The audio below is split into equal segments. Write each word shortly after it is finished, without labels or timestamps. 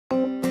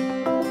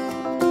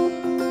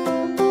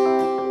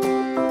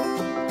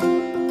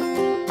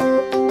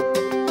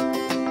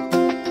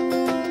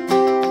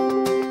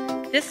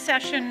this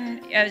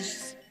session,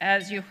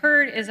 as you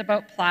heard, is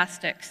about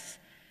plastics.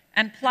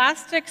 And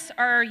plastics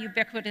are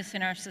ubiquitous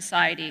in our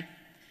society.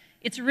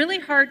 It's really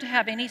hard to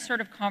have any sort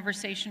of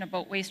conversation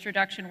about waste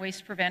reduction,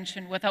 waste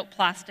prevention without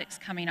plastics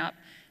coming up.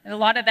 And a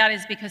lot of that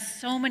is because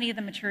so many of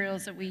the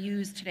materials that we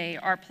use today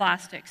are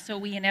plastics, so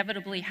we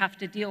inevitably have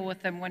to deal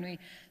with them when we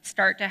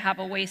start to have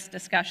a waste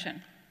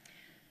discussion.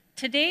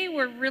 Today,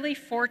 we're really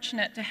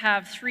fortunate to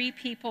have 3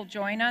 people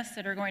join us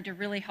that are going to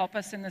really help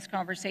us in this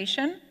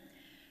conversation.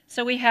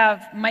 So we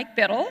have Mike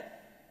Biddle,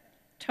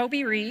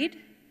 Toby Reed,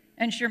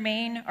 and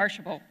Germaine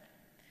Archibald.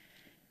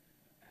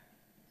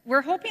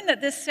 We're hoping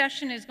that this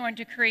session is going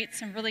to create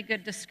some really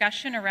good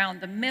discussion around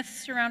the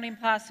myths surrounding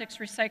plastics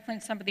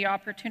recycling, some of the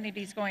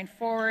opportunities going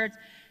forward,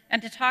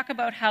 and to talk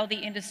about how the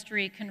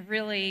industry can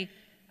really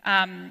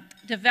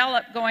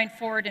develop going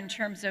forward in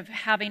terms of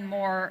having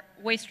more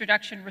waste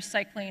reduction,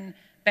 recycling,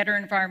 better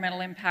environmental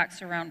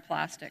impacts around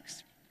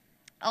plastics.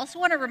 I also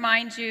want to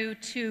remind you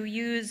to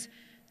use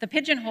the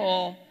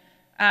Pigeonhole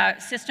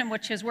system,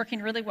 which is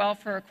working really well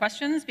for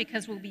questions,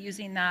 because we'll be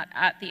using that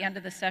at the end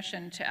of the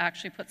session to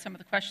actually put some of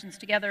the questions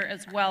together,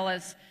 as well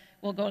as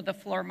we'll go to the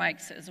floor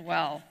mics as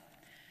well.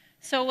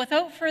 So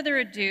without further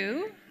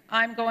ado,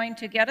 I'm going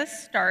to get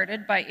us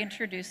started by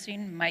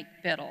introducing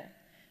Mike Biddle.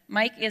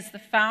 Mike is the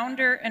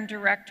founder and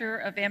director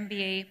of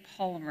MBA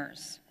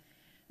Polymers.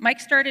 Mike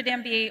started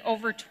MBA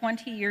over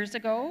 20 years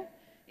ago.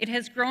 It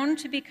has grown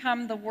to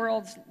become the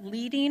world's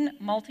leading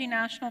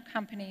multinational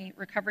company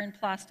recovering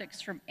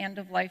plastics from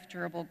end-of-life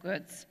durable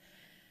goods.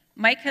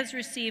 Mike has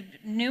received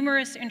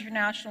numerous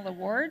international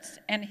awards,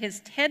 and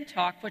his TED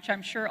Talk, which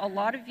I'm sure a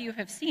lot of you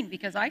have seen,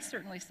 because I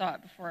certainly saw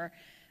it before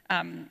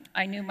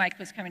I knew Mike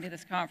was coming to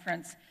this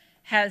conference,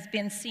 has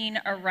been seen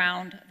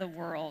around the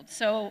world.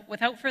 So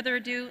without further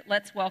ado,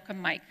 let's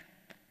welcome Mike.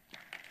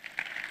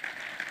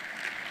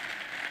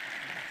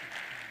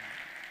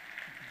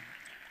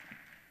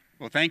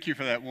 Well, thank you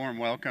for that warm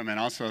welcome, and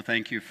also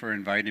thank you for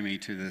inviting me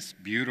to this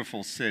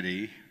beautiful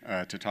city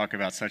to talk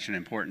about such an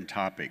important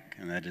topic,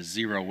 and that is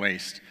zero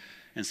waste,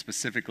 and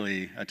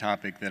specifically a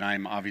topic that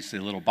I'm obviously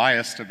a little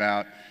biased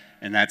about,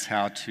 and that's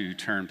how to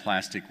turn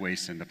plastic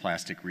waste into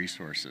plastic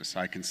resources.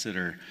 I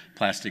consider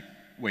plastic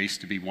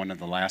waste to be one of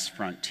the last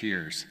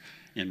frontiers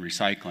in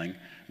recycling,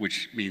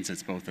 which means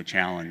it's both a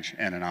challenge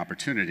and an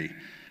opportunity.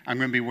 I'm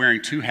going to be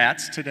wearing 2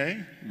 hats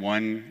today,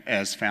 one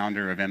as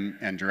founder of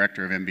and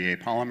director of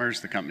MBA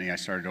Polymers, the company I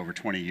started over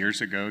 20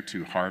 years ago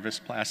to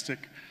harvest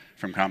plastic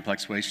from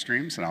complex waste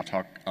streams, and I'll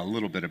talk a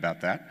little bit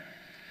about that.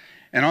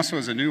 And also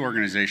as a new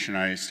organization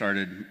I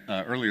started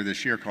earlier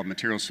this year called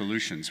Material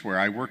Solutions, where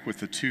I work with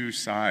the 2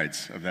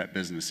 sides of that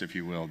business, if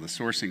you will, the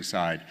sourcing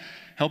side,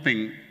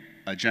 helping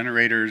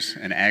generators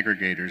and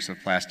aggregators of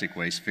plastic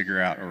waste figure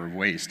out, or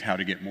waste, how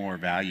to get more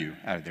value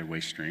out of their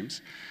waste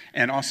streams,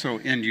 and also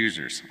end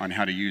users on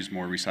how to use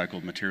more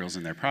recycled materials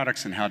in their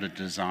products and how to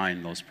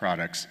design those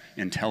products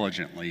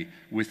intelligently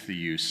with the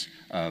use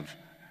of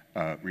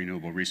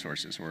renewable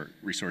resources or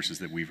resources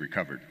that we've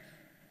recovered.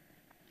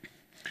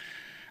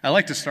 I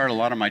like to start a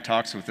lot of my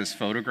talks with this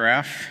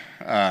photograph.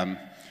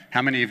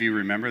 How many of you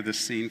remember this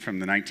scene from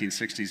the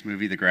 1960s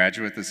movie, The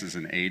Graduate? This is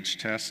an age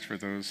test for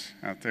those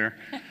out there.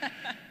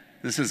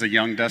 This is a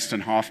young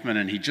Dustin Hoffman,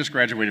 and he just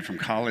graduated from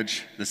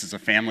college. This is a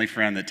family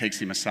friend that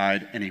takes him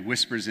aside, and he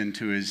whispers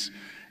into his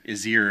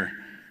ear,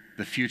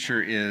 "The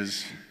future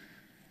is..."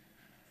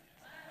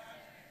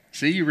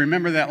 See, you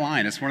remember that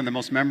line. It's one of the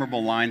most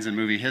memorable lines in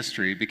movie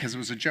history because it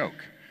was a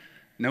joke.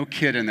 No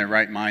kid in their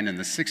right mind in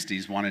the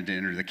 60s wanted to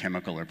enter the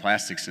chemical or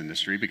plastics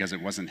industry because it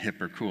wasn't hip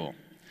or cool.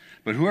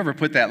 But whoever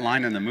put that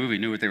line in the movie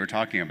knew what they were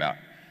talking about.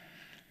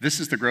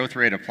 This is the growth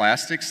rate of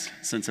plastics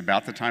since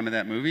about the time of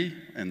that movie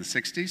in the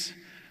 60s.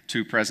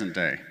 To present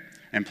day.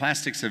 And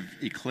plastics have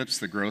eclipsed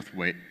the growth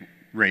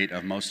rate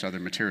of most other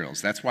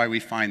materials. That's why we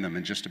find them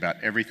in just about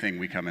everything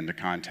we come into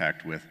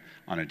contact with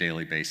on a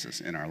daily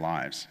basis in our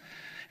lives.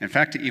 In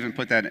fact, to even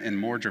put that in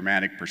more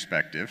dramatic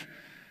perspective,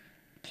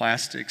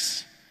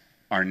 plastics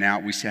are now,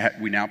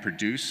 we now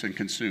produce and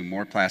consume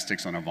more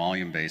plastics on a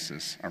volume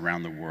basis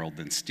around the world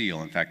than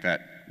steel. In fact,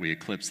 we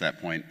eclipsed that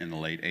point in the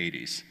late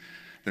 80s.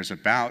 There's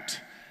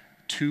about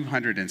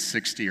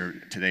 260, or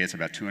today it's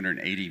about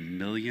 280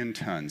 million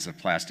tons of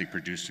plastic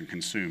produced and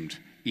consumed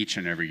each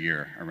and every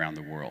year around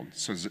the world.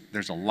 So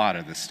there's a lot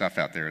of this stuff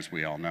out there, as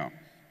we all know.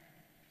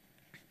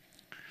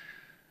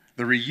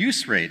 The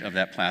reuse rate of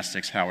that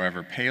plastics,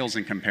 however, pales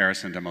in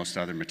comparison to most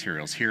other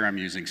materials. Here I'm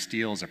using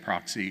steel as a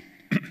proxy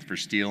for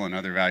steel and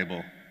other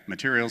valuable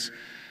materials.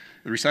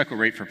 The recycle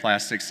rate for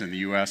plastics in the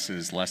US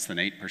is less than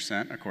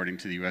 8%, according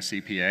to the US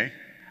EPA.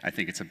 I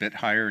think it's a bit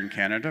higher in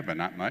Canada, but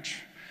not much.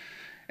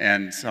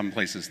 And some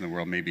places in the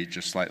world may be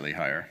just slightly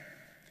higher.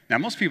 Now,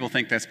 most people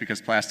think that's because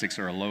plastics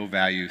are a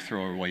low-value,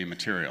 throwaway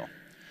material.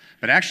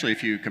 But actually,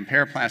 if you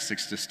compare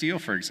plastics to steel,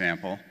 for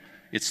example,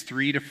 it's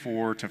 3 to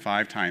 4 to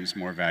 5 times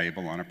more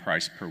valuable on a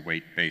price per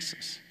weight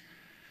basis.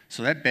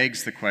 So that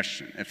begs the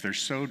question, if there's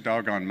so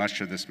doggone much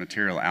of this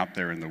material out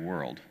there in the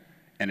world,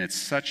 and it's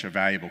such a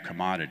valuable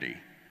commodity,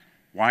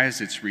 Why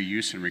is its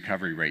reuse and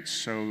recovery rate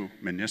so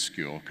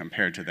minuscule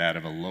compared to that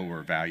of a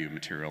lower value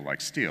material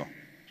like steel?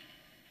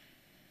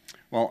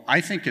 Well,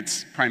 I think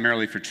it's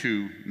primarily for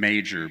two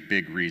major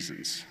big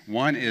reasons.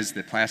 One is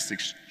that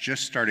plastics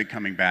just started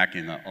coming back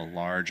in a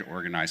large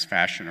organized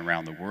fashion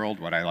around the world,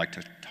 what I like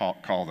to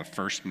call the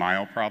first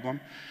mile problem,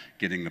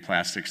 getting the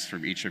plastics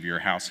from each of your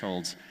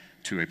households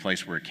to a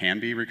place where it can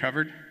be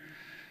recovered.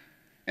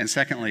 And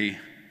secondly,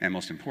 and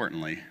most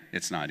importantly,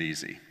 it's not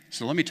easy.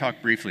 So let me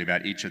talk briefly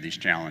about each of these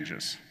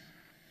challenges.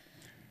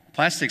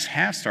 Plastics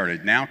have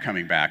started now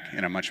coming back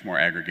in a much more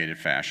aggregated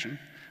fashion.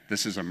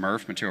 This is a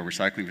MRF, material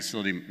recycling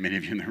facility. Many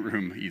of you in the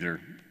room either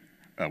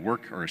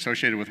work or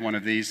associated with one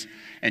of these.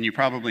 And you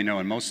probably know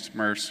in most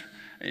MRFs,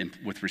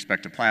 with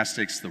respect to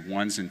plastics, the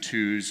ones and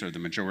twos are the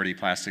majority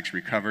plastics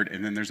recovered,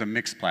 and then there's a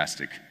mixed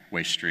plastic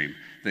waste stream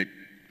that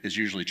is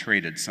usually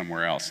traded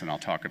somewhere else, and I'll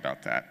talk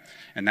about that.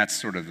 And that's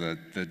sort of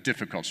the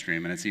difficult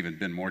stream, and it's even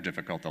been more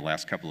difficult the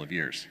last couple of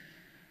years.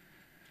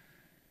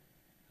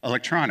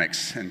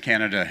 Electronics, and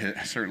Canada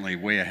is certainly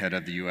way ahead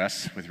of the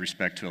US with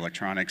respect to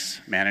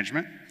electronics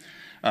management.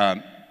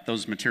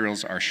 Those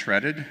materials are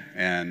shredded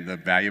and the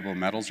valuable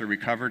metals are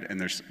recovered, and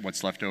there's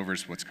what's left over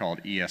is what's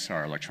called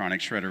ESR,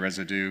 electronic shredder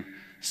residue,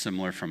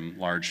 similar from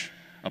large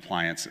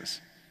appliances.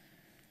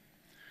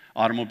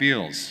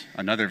 Automobiles,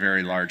 another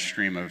very large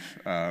stream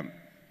of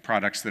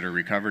products that are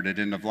recovered at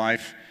end of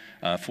life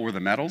for the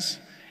metals,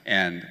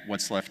 and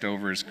what's left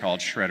over is called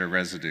shredder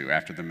residue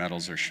after the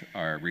metals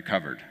are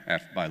recovered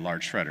by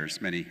large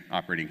shredders, many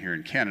operating here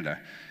in Canada.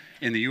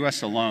 In the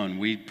US alone,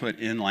 we put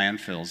in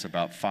landfills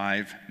about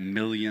 5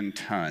 million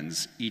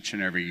tons each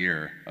and every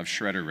year of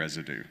shredder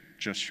residue,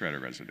 just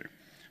shredder residue.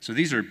 So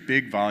these are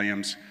big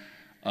volumes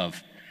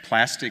of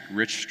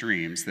plastic-rich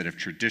streams that have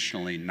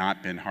traditionally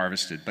not been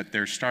harvested, but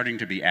they're starting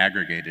to be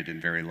aggregated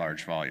in very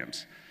large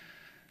volumes.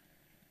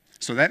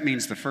 So that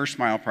means the first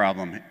mile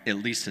problem at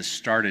least has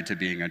started to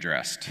being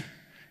addressed,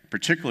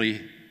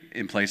 particularly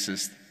in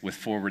places with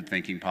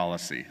forward-thinking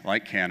policy,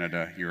 like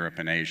Canada, Europe,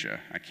 and Asia.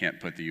 I can't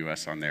put the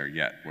US on there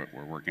yet,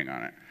 we're working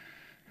on it.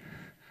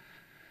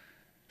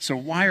 So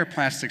why are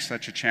plastics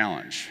such a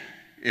challenge?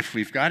 If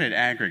we've got it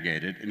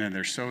aggregated, and then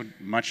there's so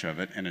much of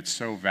it, and it's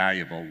so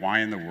valuable, why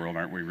in the world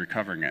aren't we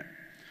recovering it?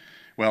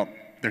 Well,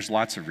 there's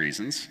lots of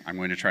reasons. I'm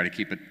going to try to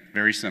keep it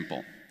very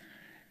simple.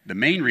 The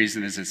main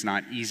reason is it's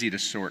not easy to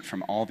sort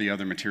from all the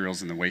other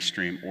materials in the waste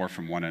stream or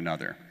from one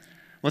another.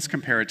 Let's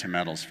compare it to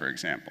metals, for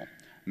example.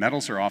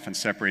 Metals are often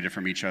separated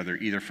from each other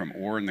either from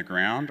ore in the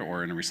ground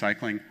or in a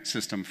recycling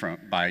system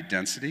by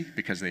density,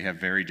 because they have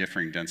very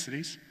differing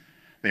densities.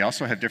 They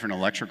also have different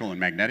electrical and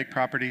magnetic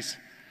properties,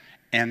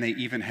 and they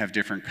even have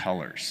different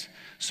colors.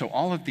 So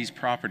all of these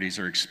properties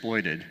are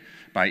exploited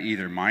by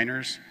either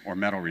miners or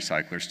metal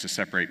recyclers to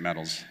separate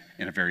metals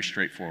in a very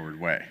straightforward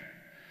way.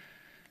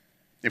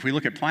 If we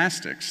look at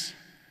plastics,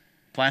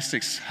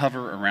 plastics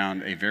hover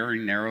around a very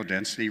narrow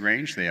density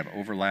range. They have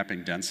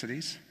overlapping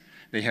densities.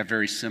 They have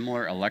very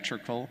similar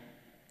electrical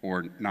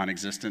or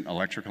non-existent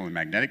electrical and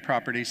magnetic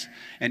properties,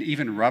 and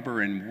even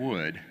rubber and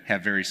wood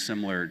have very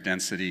similar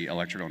density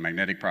electrical and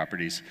magnetic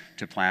properties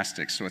to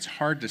plastics. So it's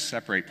hard to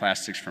separate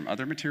plastics from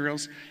other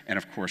materials and,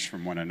 of course,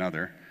 from one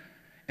another.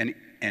 And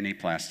any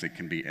plastic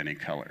can be any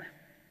color.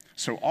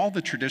 So all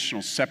the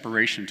traditional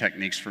separation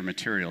techniques for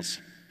materials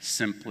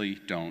simply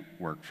don't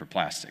work for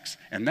plastics.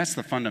 And that's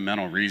the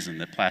fundamental reason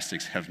that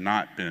plastics have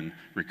not been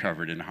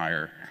recovered in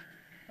higher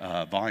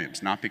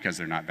volumes, not because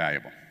they're not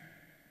valuable.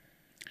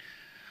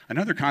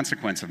 Another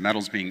consequence of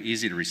metals being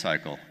easy to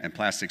recycle and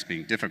plastics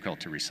being difficult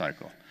to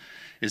recycle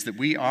is that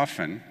we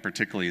often,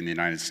 particularly in the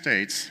United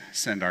States,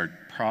 send our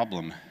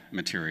problem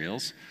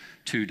materials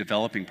to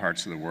developing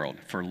parts of the world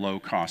for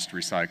low-cost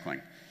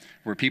recycling,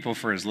 where people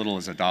for as little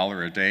as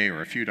 $1 a day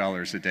or a few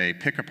dollars a day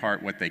pick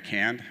apart what they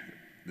can.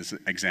 This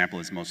example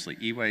is mostly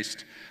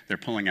e-waste. They're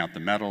pulling out the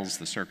metals,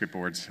 the circuit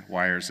boards,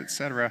 wires,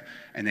 etc.,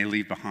 and they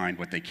leave behind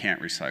what they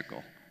can't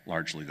recycle,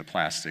 largely the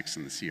plastics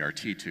and the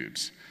CRT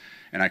tubes.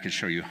 And I could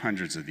show you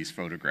hundreds of these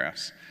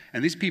photographs.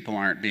 And these people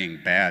aren't being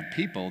bad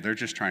people, they're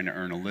just trying to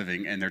earn a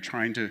living, and they're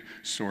trying to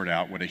sort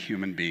out what a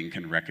human being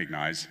can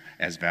recognize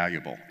as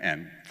valuable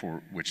and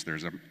for which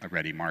there's a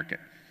ready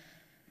market.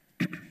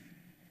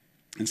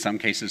 In some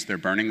cases, they're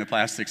burning the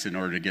plastics in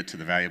order to get to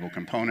the valuable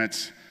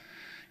components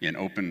in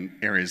open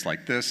areas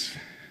like this,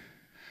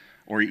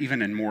 or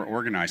even in more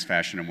organized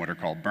fashion in what are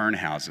called burn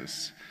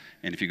houses.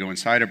 And if you go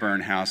inside a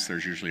burn house,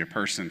 there's usually a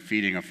person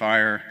feeding a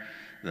fire.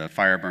 The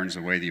fire burns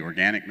away the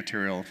organic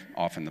material,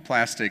 often the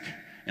plastic,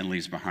 and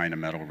leaves behind a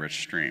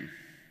metal-rich stream.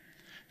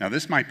 Now,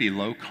 this might be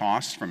low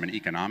cost from an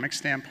economic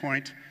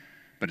standpoint,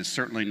 but it's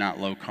certainly not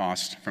low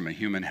cost from a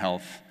human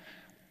health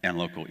and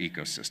local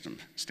ecosystem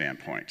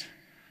standpoint.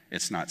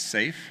 It's not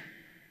safe,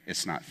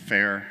 it's not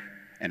fair,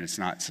 and it's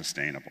not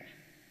sustainable.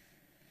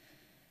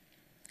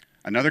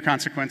 Another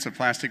consequence of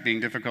plastic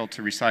being difficult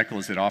to recycle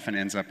is it often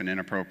ends up in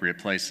inappropriate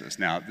places.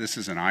 Now, this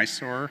is an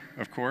eyesore,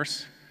 of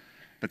course,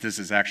 but this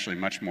is actually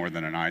much more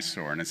than an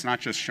eyesore. And it's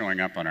not just showing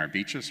up on our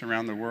beaches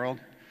around the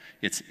world,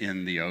 it's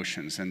in the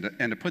oceans. And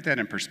to put that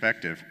in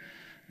perspective,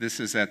 This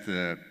is at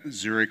the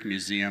Zurich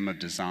Museum of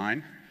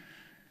Design.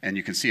 And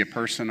you can see a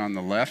person on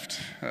the left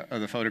of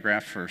the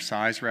photograph for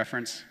size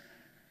reference.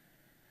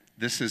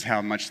 This is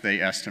how much they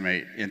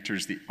estimate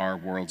enters our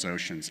world's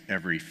oceans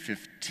every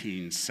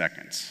 15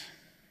 seconds.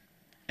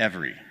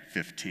 Every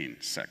 15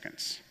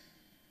 seconds.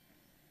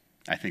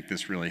 I think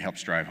this really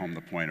helps drive home the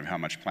point of how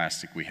much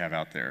plastic we have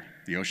out there.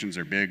 The oceans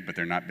are big, but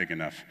they're not big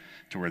enough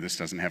to where this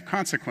doesn't have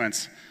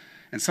consequence.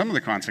 And some of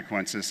the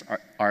consequences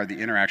are the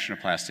interaction of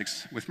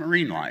plastics with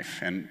marine life.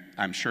 And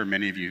I'm sure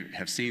many of you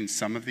have seen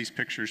some of these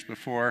pictures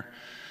before.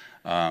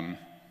 And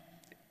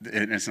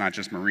it's not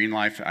just marine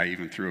life. I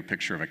even threw a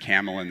picture of a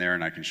camel in there,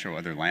 and I can show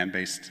other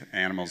land-based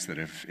animals that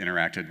have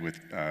interacted with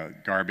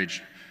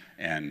garbage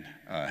and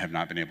have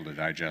not been able to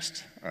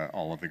digest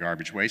all of the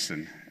garbage waste,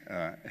 and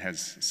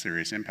has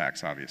serious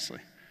impacts, obviously.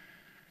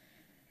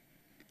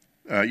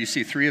 You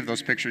see 3 of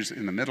those pictures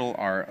in the middle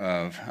are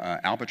of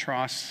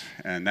albatross,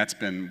 and that's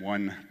been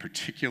one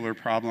particular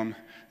problem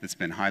that's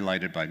been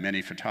highlighted by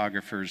many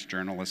photographers,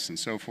 journalists, and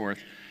so forth.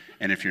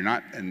 And if you're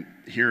not, and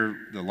here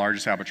the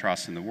largest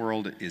albatross in the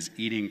world is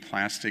eating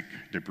plastic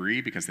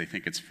debris because they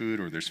think it's food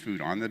or there's food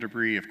on the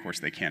debris. Of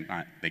course, they can't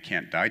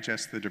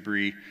digest the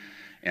debris,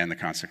 and the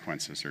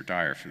consequences are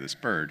dire for this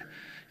bird.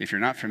 If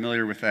you're not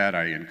familiar with that,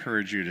 I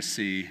encourage you to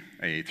see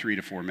a 3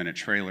 to 4 minute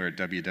trailer at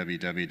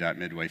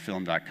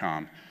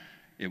www.midwayfilm.com.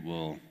 It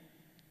will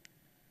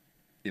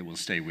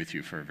stay with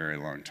you for a very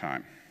long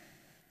time.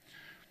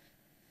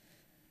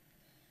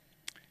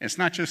 It's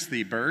not just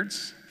the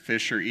birds.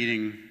 Fish are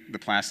eating the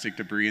plastic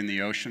debris in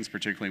the oceans,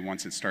 particularly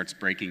once it starts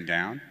breaking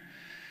down.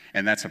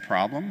 And that's a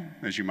problem,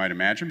 as you might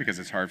imagine, because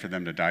it's hard for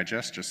them to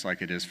digest, just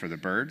like it is for the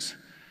birds.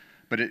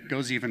 But it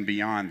goes even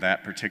beyond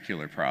that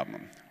particular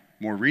problem.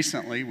 More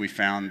recently, we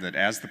found that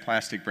as the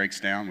plastic breaks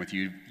down with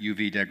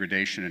UV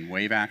degradation and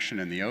wave action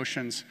in the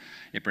oceans,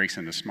 it breaks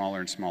into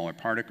smaller and smaller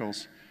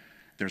particles.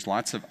 There's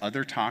lots of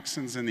other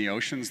toxins in the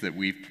oceans that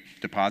we've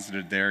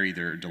deposited there,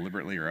 either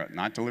deliberately or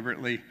not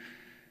deliberately.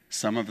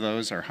 Some of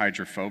those are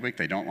hydrophobic.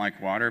 They don't like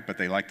water, but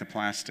they like the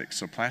plastic.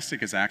 So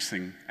plastic is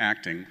acting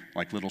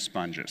like little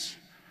sponges,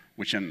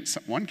 which in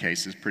one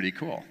case is pretty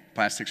cool.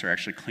 Plastics are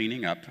actually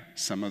cleaning up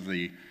some of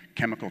the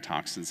chemical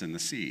toxins in the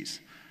seas.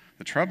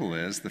 The trouble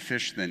is the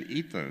fish then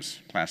eat those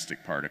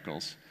plastic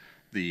particles.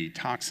 The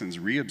toxins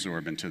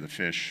reabsorb into the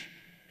fish,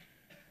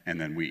 and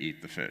then we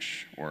eat the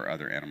fish, or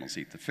other animals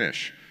eat the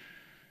fish.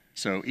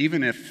 So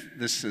even if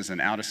this is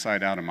an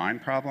out-of-sight,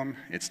 out-of-mind problem,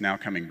 it's now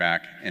coming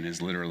back and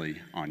is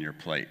literally on your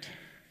plate.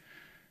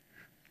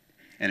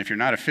 And if you're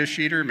not a fish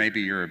eater,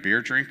 maybe you're a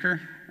beer drinker.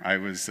 I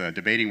was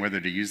debating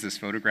whether to use this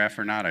photograph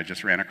or not. I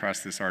just ran across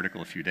this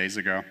article a few days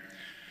ago.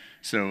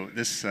 So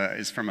this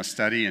is from a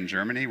study in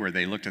Germany where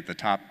they looked at the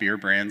top beer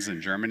brands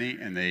in Germany,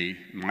 and they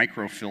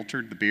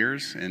micro-filtered the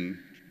beers. And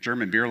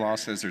German beer law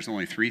says there's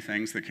only 3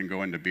 things that can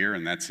go into beer,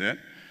 and that's it.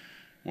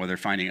 Well, they're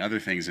finding other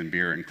things in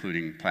beer,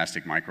 including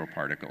plastic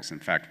microparticles. In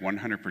fact,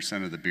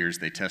 100% of the beers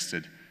they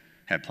tested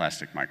had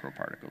plastic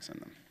microparticles in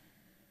them.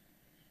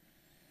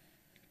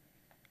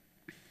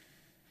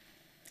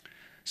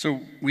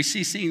 So we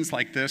see scenes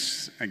like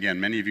this. Again,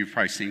 many of you have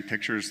probably seen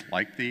pictures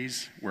like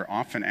these. We're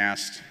often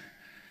asked,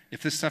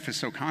 if this stuff is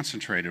so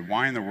concentrated,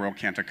 why in the world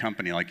can't a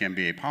company like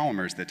MBA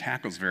Polymers that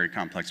tackles very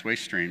complex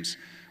waste streams,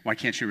 why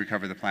can't you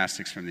recover the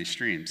plastics from these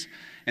streams?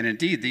 And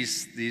indeed,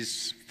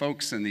 these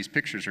folks in these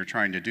pictures are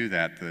trying to do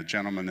that. The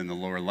gentleman in the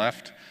lower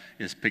left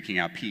is picking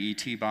out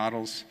PET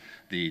bottles.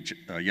 The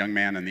young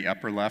man in the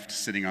upper left,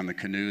 sitting on the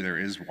canoe, there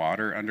is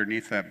water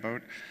underneath that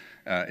boat,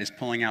 is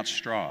pulling out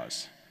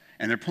straws.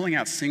 And they're pulling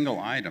out single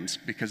items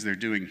because they're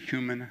doing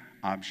human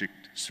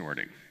object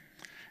sorting.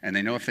 And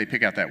they know if they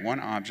pick out that one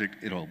object,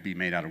 it'll be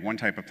made out of one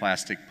type of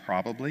plastic,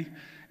 probably,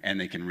 and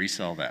they can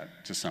resell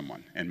that to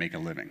someone and make a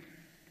living.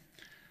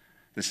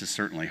 This is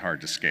certainly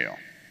hard to scale.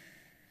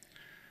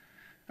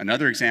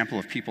 Another example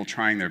of people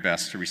trying their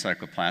best to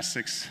recycle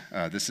plastics,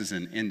 this is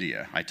in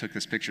India. I took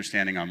this picture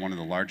standing on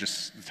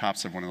the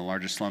tops of one of the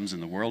largest slums in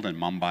the world in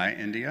Mumbai,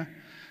 India.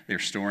 They're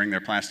storing their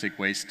plastic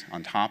waste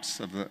on tops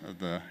of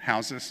the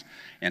houses,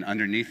 and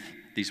underneath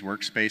these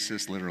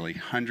workspaces, literally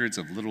hundreds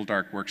of little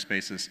dark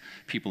workspaces,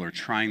 people are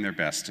trying their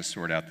best to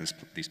sort out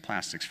these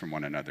plastics from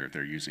one another.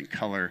 They're using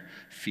color,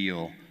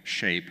 feel,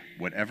 shape,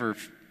 whatever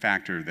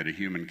factor that a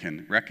human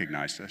can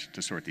recognize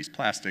to sort these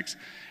plastics,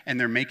 and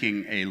they're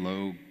making a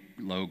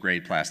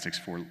low-grade plastics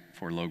for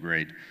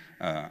low-grade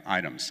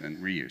items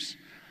and reuse.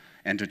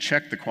 And to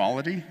check the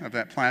quality of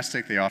that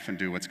plastic, they often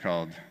do what's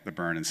called the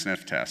burn and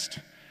sniff test.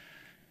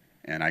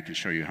 And I can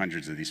show you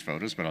hundreds of these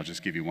photos, but I'll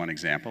just give you one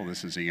example.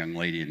 This is a young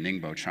lady in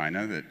Ningbo,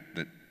 China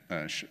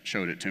that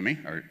showed it to me,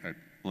 or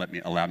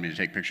allowed me to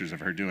take pictures of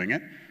her doing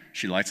it.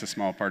 She lights a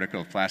small particle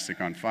of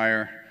plastic on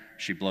fire,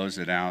 she blows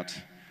it out,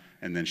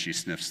 and then she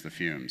sniffs the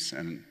fumes.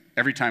 And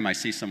every time I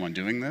see someone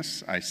doing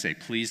this, I say,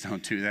 please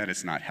don't do that,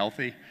 it's not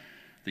healthy.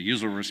 The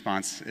usual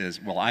response is,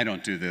 well, I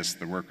don't do this,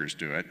 the workers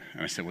do it.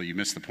 And I say, well, you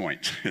missed the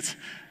point.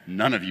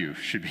 None of you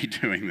should be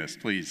doing this.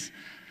 Please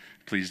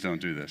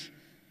don't do this.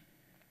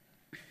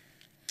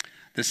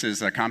 This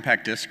is a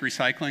compact disc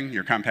recycling.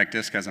 Your compact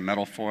disc has a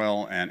metal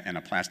foil and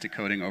a plastic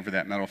coating over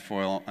that metal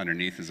foil.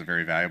 Underneath is a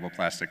very valuable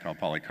plastic called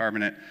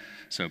polycarbonate.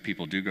 So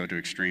people do go to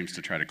extremes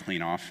to try to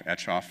clean off,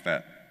 etch off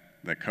that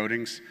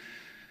coatings.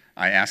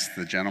 I asked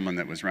the gentleman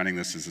that was running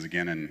this is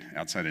again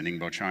outside of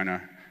Ningbo,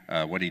 China,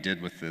 what he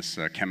did with this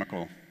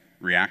chemical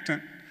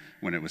reactant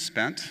when it was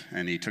spent.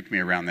 And he took me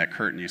around that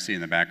curtain you see in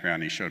the background.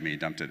 And he showed me he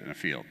dumped it in a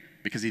field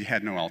because he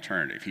had no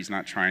alternative. He's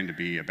not trying to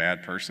be a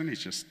bad person.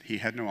 He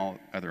had no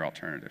other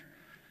alternative.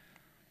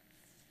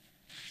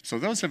 So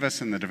those of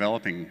us in the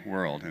developing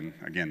world, and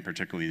again,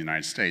 particularly the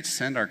United States,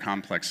 send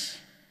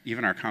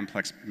even our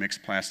complex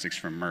mixed plastics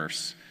from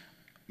MRFs,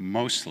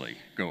 mostly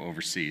go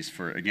overseas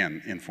for,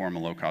 again,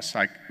 informal low-cost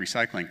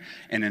recycling.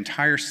 And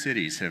entire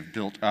cities have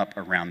built up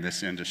around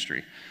this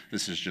industry.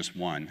 This is just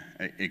one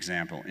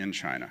example in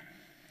China.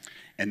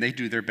 And they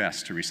do their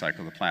best to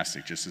recycle the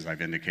plastic, just as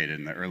I've indicated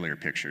in the earlier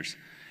pictures.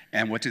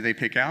 And what do they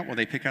pick out? Well,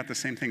 they pick out the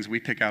same things we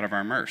pick out of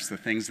our MRFs, the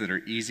things that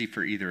are easy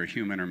for either a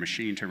human or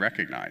machine to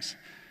recognize,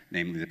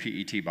 namely the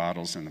PET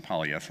bottles and the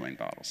polyethylene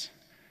bottles.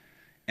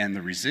 And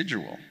the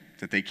residual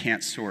that they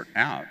can't sort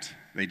out,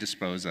 they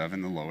dispose of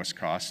in the lowest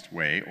cost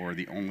way or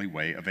the only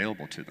way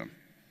available to them.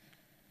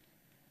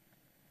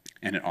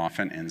 And it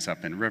often ends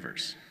up in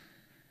rivers,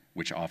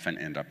 which often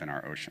end up in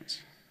our oceans.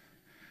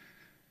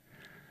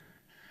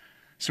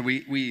 So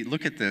we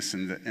look at this,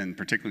 and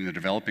particularly in the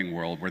developing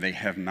world, where they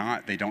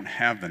don't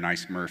have the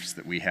nice MRFs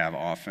that we have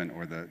often,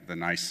 or the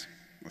nice,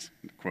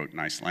 quote,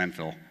 nice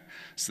landfills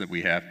that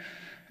we have.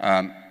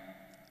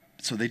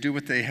 So they do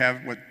what they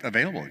have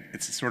available.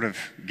 It's sort of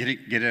get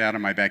it out of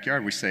my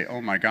backyard. We say,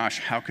 oh my gosh,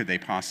 how could they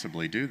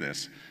possibly do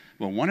this?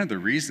 Well, one of the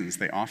reasons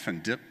they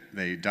often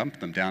dump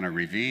them down a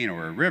ravine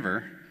or a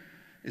river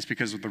is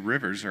because the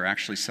rivers are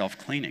actually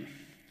self-cleaning.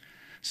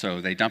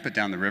 So they dump it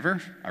down the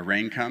river, a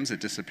rain comes,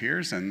 it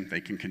disappears, and they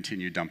can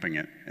continue dumping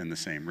it in the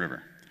same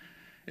river.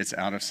 It's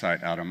out of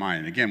sight, out of mind.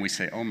 And again, we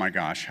say, oh my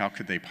gosh, how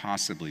could they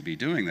possibly be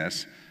doing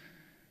this?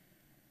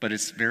 But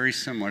it's very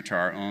similar to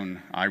our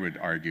own, I would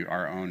argue,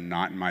 our own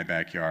not in my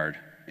backyard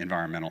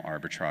environmental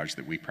arbitrage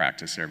that we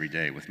practice every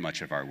day with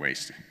much of our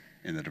waste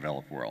in the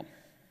developed world.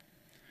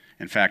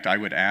 In fact, I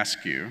would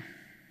ask you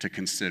to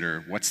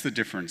consider what's the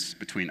difference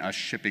between us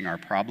shipping our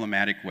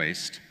problematic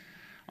waste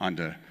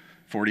onto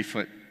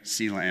 40-foot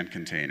sea land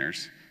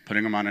containers,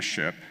 putting them on a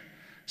ship,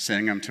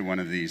 sending them to one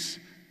of these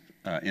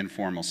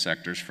informal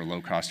sectors for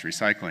low-cost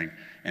recycling,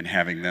 and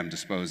having them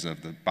dispose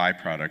of the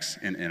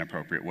byproducts in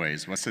inappropriate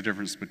ways. What's the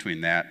difference between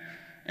that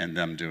and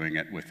them doing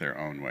it with their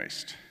own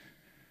waste?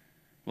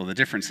 Well, the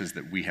difference is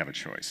that we have a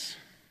choice.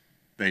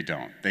 They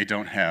don't. They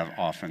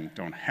often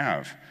don't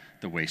have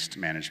the waste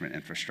management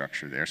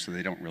infrastructure there, so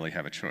they don't really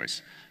have a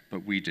choice,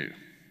 but we do.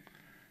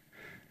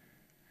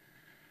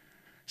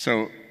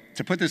 So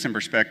to put this in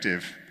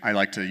perspective, I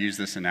like to use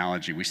this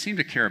analogy. We seem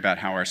to care about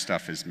how our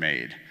stuff is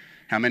made.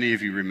 How many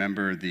of you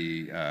remember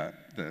the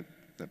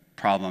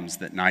problems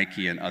that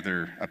Nike and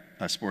other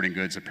sporting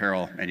goods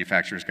apparel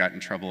manufacturers got in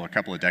trouble a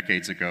couple of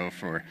decades ago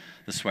for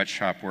the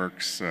sweatshop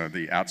works,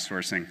 the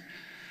outsourcing?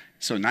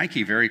 So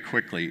Nike very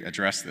quickly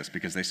addressed this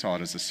because they saw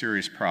it as a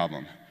serious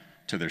problem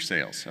to their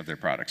sales of their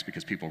products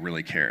because people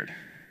really cared.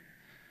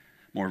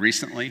 More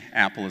recently,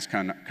 Apple has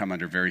come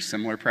under very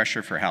similar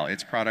pressure for how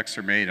its products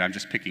are made. I'm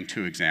just picking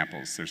two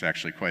examples. There's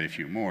actually quite a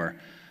few more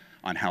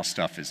on how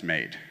stuff is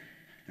made.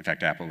 In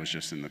fact, Apple was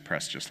just in the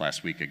press just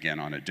last week again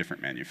on a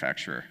different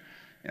manufacturer,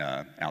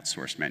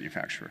 outsourced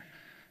manufacturer.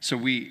 So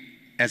we,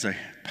 as a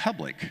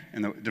public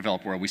in the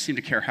developed world, we seem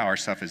to care how our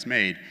stuff is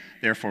made.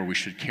 Therefore, we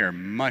should care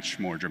much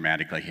more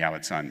dramatically how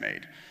it's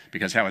unmade,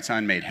 because how it's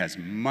unmade has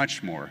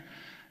much more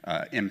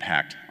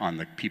impact on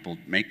the people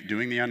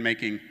doing the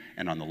unmaking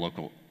and on the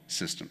local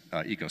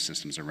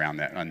ecosystems around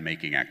that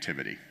unmaking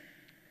activity.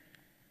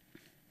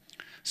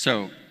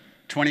 So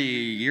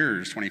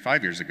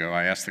 25 years ago,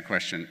 I asked the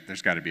question,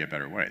 there's got to be a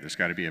better way. There's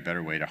got to be a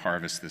better way to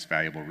harvest this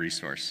valuable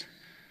resource.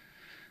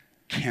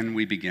 Can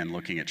we begin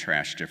looking at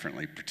trash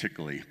differently,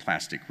 particularly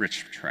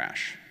plastic-rich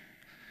trash?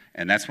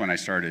 And that's when I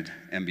started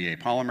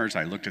MBA Polymers.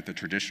 I looked at the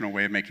traditional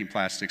way of making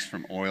plastics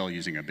from oil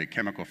using a big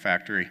chemical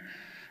factory.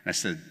 And I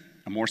said,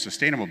 a more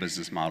sustainable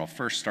business model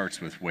first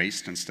starts with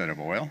waste instead of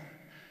oil.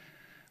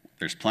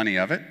 There's plenty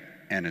of it,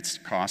 and its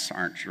costs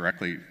aren't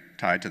directly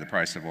tied to the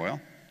price of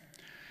oil.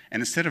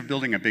 And instead of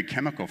building a big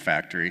chemical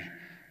factory,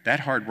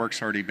 that hard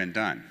work's already been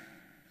done.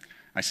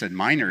 I said,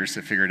 miners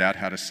have figured out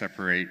how to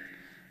separate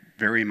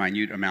very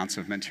minute amounts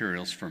of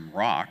materials from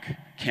rock.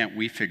 Can't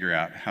we figure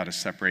out how to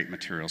separate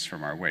materials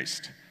from our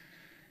waste?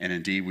 And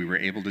indeed, we were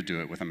able to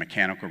do it with a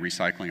mechanical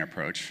recycling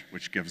approach,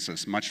 which gives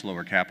us much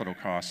lower capital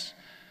costs.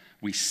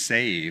 We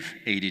save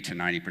 80 to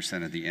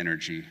 90% of the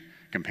energy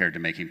compared to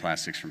making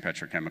plastics from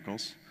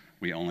petrochemicals.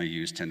 We only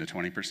use 10 to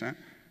 20%.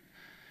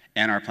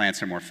 And our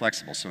plants are more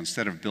flexible. So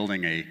instead of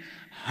building a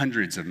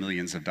hundreds of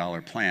millions of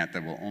dollar plant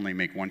that will only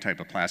make one type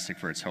of plastic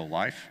for its whole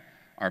life,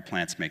 our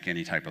plants make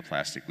any type of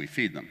plastic we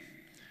feed them.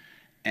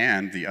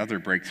 And the other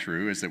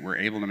breakthrough is that we're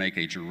able to make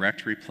a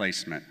direct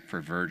replacement for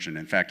virgin.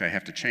 In fact, I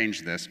have to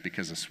change this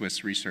because a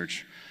Swiss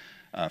research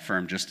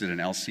firm just did an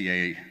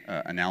LCA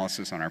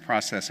analysis on our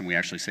process, and we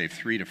actually save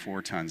 3 to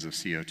 4 tons of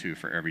CO2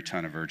 for every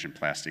ton of virgin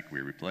plastic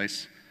we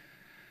replace.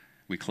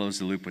 We close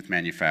the loop with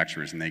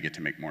manufacturers, and they get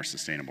to make more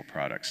sustainable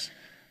products.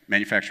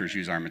 Manufacturers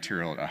use our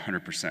material at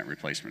 100%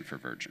 replacement for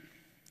virgin.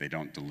 They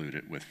don't dilute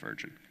it with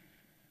virgin.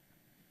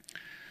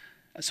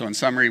 So in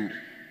summary,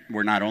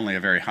 we're not only a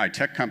very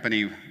high-tech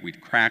company, we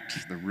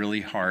cracked the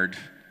really hard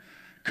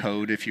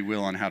code, if you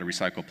will, on how to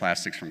recycle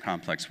plastics from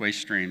complex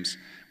waste streams.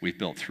 We've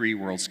built 3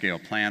 world-scale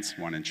plants,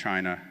 one in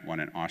China, one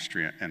in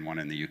Austria, and one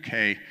in the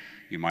UK.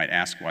 You might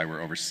ask why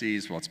we're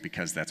overseas. Well, it's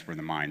because that's where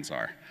the mines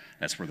are.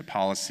 That's where the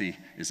policy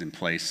is in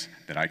place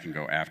that I can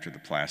go after the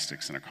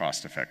plastics in a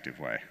cost-effective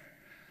way.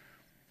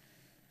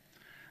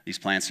 These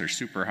plants are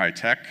super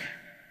high-tech.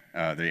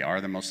 They are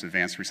the most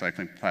advanced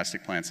recycling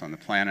plastic plants on the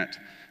planet.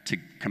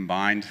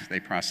 Combined, they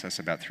process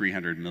about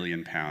 300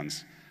 million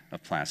pounds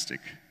of plastic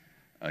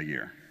a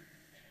year.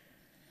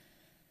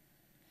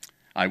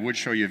 I would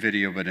show you a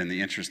video, but in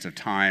the interest of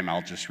time,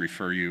 I'll just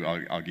refer you,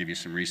 I'll give you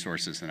some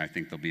resources, and I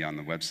think they'll be on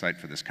the website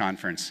for this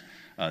conference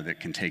that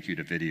can take you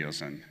to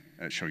videos and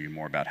show you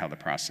more about how the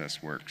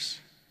process works.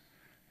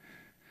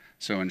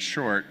 So in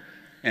short,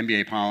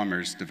 MBA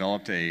Polymers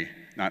developed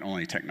not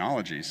only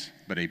technologies,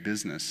 but a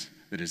business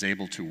that is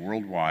able to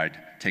worldwide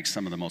take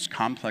some of the most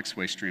complex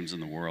waste streams in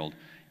the world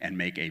and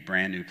make a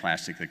brand new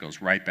plastic that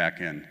goes right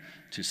back in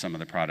to some of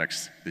the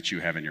products that you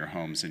have in your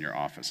homes and your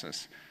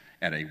offices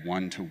at a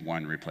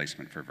 1-to-1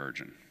 replacement for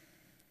virgin.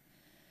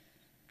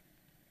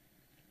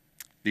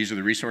 These are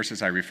the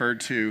resources I referred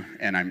to,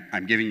 and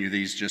I'm giving you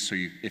these just so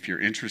if you're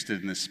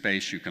interested in this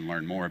space, you can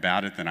learn more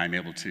about it than I'm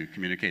able to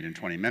communicate in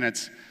 20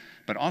 minutes.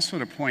 But also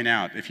to point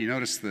out, if you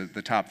notice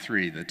the top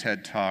 3, the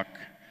TED Talk,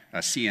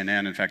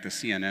 CNN, in fact, the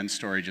CNN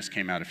story just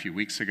came out a few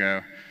weeks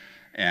ago,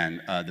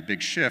 and The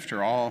Big Shift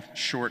are all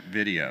short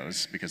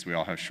videos, because we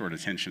all have short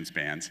attention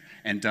spans,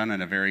 and done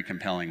in a very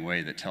compelling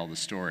way that tell the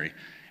story.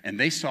 And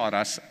they sought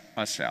us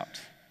out.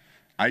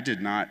 I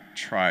did not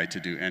try to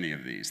do any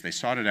of these. They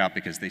sought it out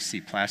because they see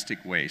plastic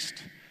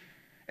waste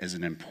as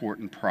an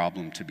important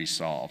problem to be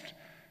solved.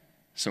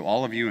 So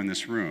all of you in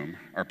this room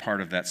are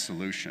part of that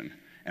solution.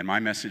 And my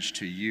message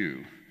to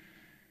you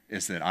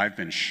is that I've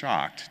been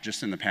shocked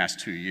just in the past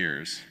 2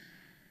 years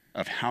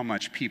of how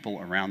much people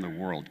around the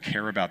world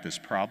care about this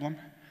problem,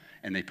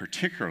 and they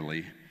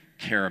particularly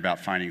care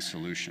about finding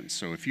solutions.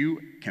 So if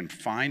you can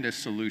find a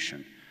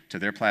solution to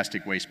their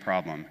plastic waste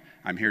problem,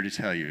 I'm here to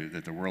tell you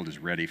that the world is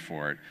ready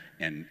for it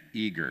and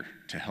eager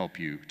to help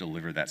you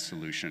deliver that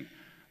solution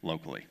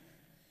locally.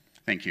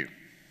 Thank you.